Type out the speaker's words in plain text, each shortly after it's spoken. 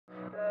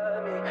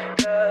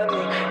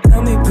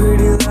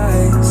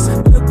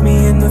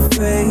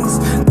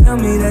Tell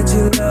me that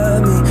you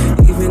love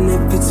me, even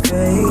if it's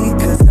fake,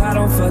 cause I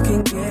don't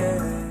fucking care.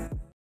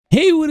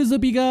 Hey, what is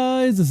up, you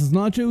guys? This is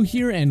Nacho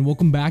here, and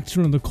welcome back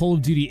to another Call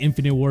of Duty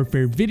Infinite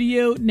Warfare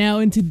video. Now,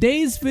 in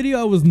today's video,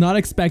 I was not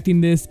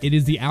expecting this. It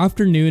is the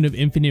afternoon of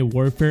Infinite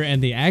Warfare,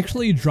 and they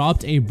actually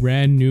dropped a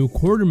brand new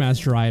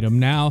quartermaster item.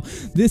 Now,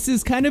 this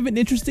is kind of an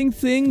interesting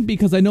thing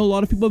because I know a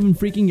lot of people have been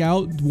freaking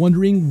out,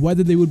 wondering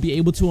whether they would be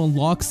able to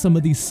unlock some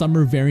of these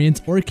summer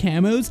variants or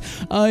camos.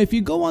 If you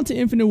go onto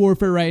Infinite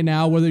Warfare right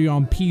now, whether you're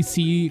on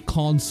PC,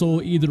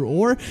 console, either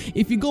or,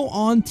 if you go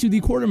on to the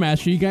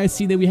quartermaster, you guys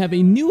see that we have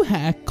a new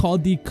hack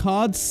called the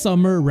COD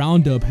Summer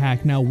Roundup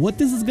hack. Now, what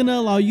this is going to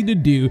allow you to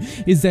do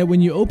is that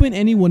when you open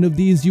any one of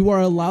these, you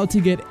are allowed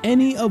to get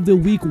any of the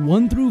week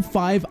 1 through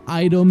 5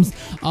 items.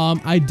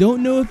 I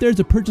don't know if there's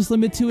a purchase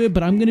limit to it,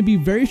 but I'm going to be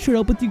very straight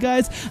up with you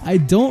guys. I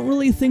don't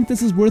really think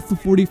this is worth the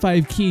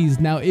 45 keys.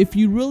 Now, if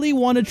you really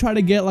want to try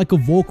to get like a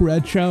Volk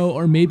Retro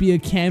or maybe a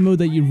camo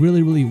that you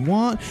really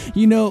want,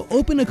 you know,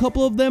 open a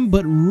couple of them,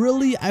 but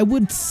really I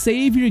would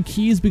save your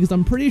keys because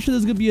I'm pretty sure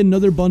there's going to be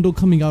another bundle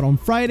coming out on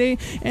Friday,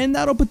 and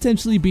that'll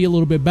potentially be a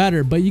little bit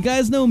better. But you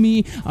guys know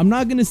me, I'm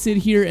not gonna sit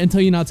here and tell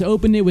you not to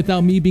open it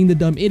without me being the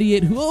dumb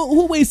idiot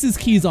who wastes his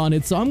keys on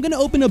it. So I'm gonna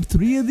open up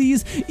 3 of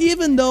these,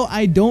 even though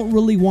I don't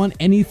really want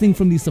anything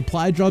from these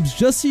supply drops,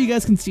 just so you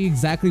guys can see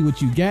exactly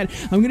what you get.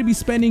 I'm gonna be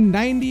spending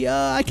 90,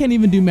 I can't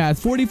even do math,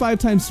 45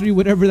 times 3,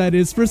 whatever that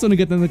is. First one to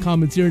get that in the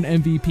comments, you're an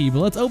MVP.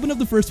 But let's open up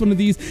the first one of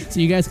these so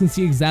you guys can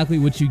see exactly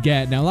what you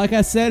get. Now, like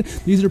I said,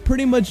 these are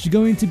pretty much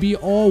going to be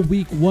all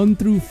week 1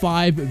 through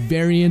 5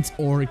 variants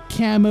or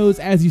camos.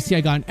 As you see, I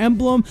got an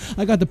emblem,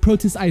 I got the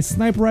Protest Ice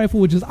Sniper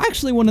Rifle, which is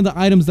actually one of the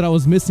items that I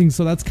was missing,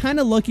 so that's kind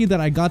of lucky that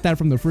I got that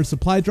from the first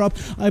supply drop.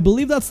 I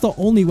believe that's the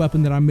only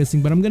weapon that I'm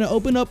missing, but I'm going to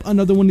open up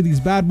another one of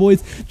these bad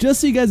boys just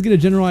so you guys get a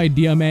general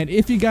idea, man.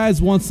 If you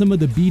guys want some of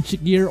the beach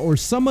gear or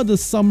some of the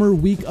summer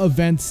week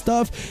event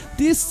stuff,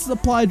 this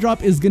supply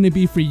drop is going to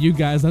be for you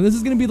guys. Now, this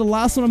is going to be the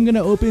last one I'm going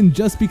to open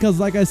just because,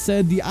 like I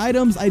said, the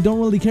items I don't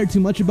really care too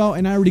much about,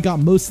 and I already got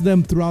most of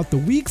them throughout the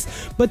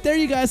weeks. But there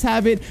you guys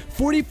have it,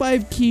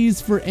 45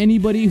 keys for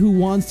anybody who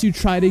wants to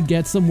try to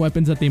get some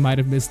weapons that they might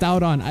have missed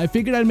out on. I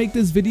figured I'd make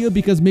this video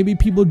because maybe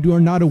people are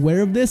not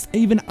aware of this.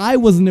 Even I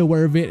wasn't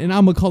aware of it, and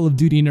I'm a Call of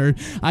Duty nerd.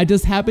 I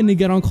just happened to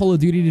get on Call of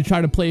Duty to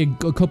try to play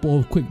a couple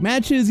of quick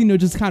matches, you know,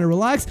 just kind of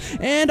relax,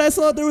 and I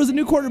saw that there was a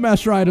new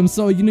quartermaster item,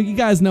 so you know, you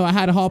guys know I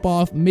had to hop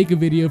off, make a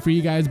video for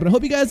you guys. But I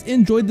hope you guys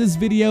enjoyed this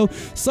video.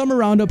 Summer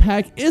Roundup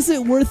hack, is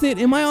it worth it?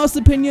 In my honest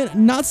opinion,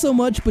 not so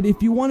much, but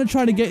if you want to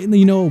try to get,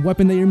 you know, a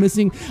weapon that you're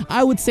missing,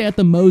 I would say at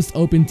the most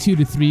open 2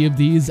 to 3 of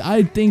these.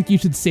 I think you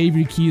should save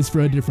your keys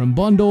for a different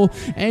bundle,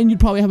 and you'd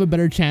probably have a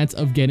better chance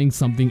of getting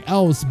something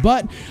else.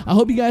 But I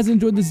hope you guys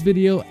enjoyed this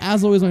video.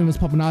 As always, my name is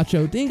Papa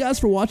Nacho. Thank you guys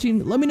for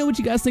watching. Let me know what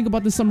you guys think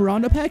about this Summer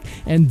Roundup hack,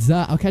 and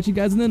I'll catch you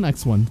guys in the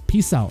next one.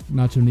 Peace out,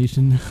 Nacho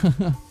Nation.